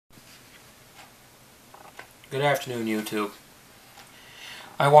Good afternoon, YouTube.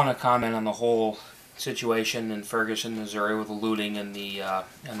 I want to comment on the whole situation in Ferguson, Missouri with the looting and the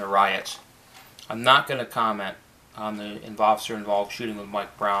riots. I'm not going to comment on the officer-involved shooting with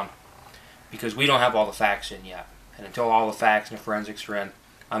Mike Brown because we don't have all the facts in yet. And until all the facts and the forensics are in,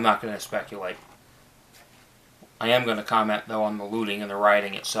 I'm not going to speculate. I am going to comment, though, on the looting and the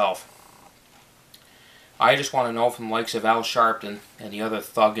rioting itself. I just want to know from the likes of Al Sharpton and the other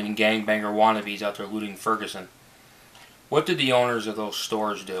thug and gangbanger wannabes out there looting Ferguson, what did the owners of those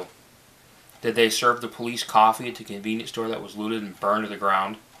stores do? Did they serve the police coffee at the convenience store that was looted and burned to the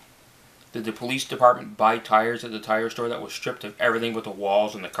ground? Did the police department buy tires at the tire store that was stripped of everything but the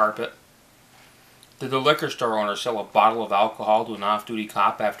walls and the carpet? Did the liquor store owner sell a bottle of alcohol to an off-duty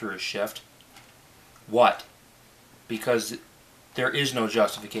cop after his shift? What? Because there is no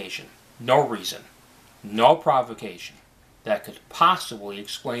justification, no reason, no provocation that could possibly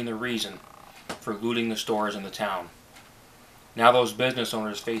explain the reason for looting the stores in the town. Now those business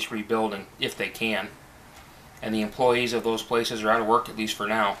owners face rebuilding, if they can, and the employees of those places are out of work, at least for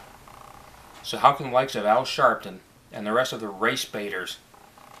now. So how can the likes of Al Sharpton and the rest of the race baiters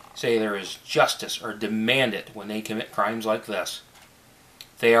say there is justice or demand it when they commit crimes like this?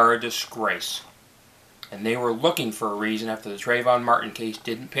 They are a disgrace. And they were looking for a reason after the Trayvon Martin case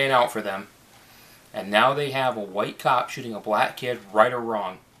didn't pan out for them. And now they have a white cop shooting a black kid, right or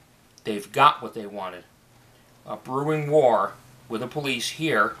wrong. They've got what they wanted. A brewing war with the police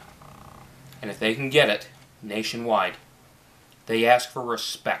here, and if they can get it, nationwide. They ask for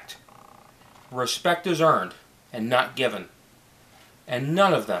respect. Respect is earned and not given. And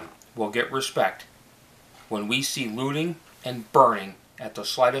none of them will get respect when we see looting and burning at the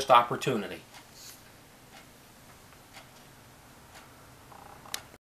slightest opportunity.